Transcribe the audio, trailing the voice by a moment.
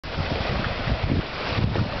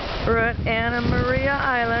We're at Anna Maria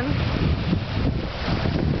Island,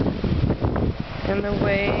 and the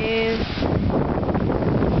waves,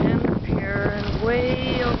 and the pier, and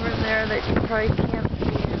way over there that you probably can't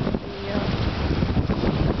see is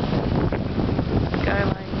the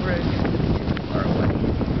Skyline Bridge. It's too far away.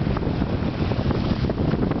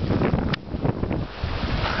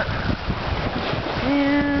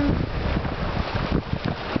 And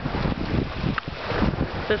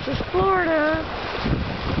this is Florida.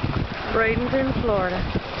 Bradenton, Florida.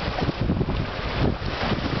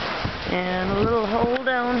 And a little hole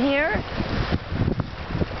down here.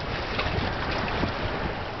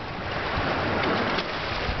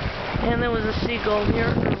 And there was a seagull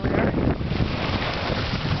here earlier.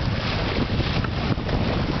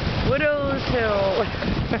 Widow's Hill.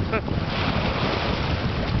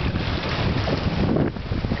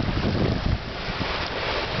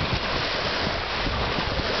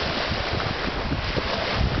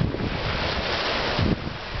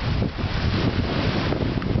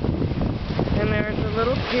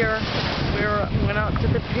 Little pier. We went out to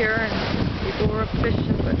the pier and people were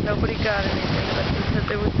fishing, but nobody got anything. But they said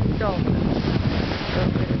there was some dolphins. So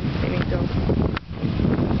we didn't see any dolphins.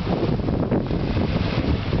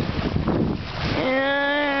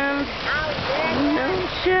 And no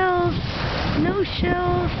shells. No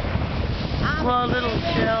shells. Well, little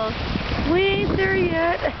shells. We ain't there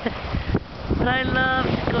yet. But I love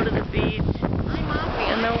to go to the beach.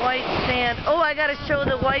 And the white sand. Oh, I gotta show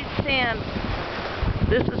the white sand.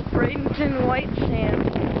 This is Bradenton white sand.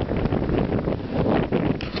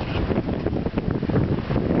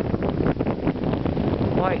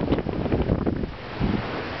 White.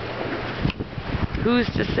 Who's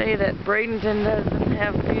to say that Bradenton doesn't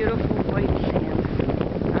have beautiful white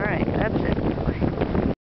sand? Alright, that's it.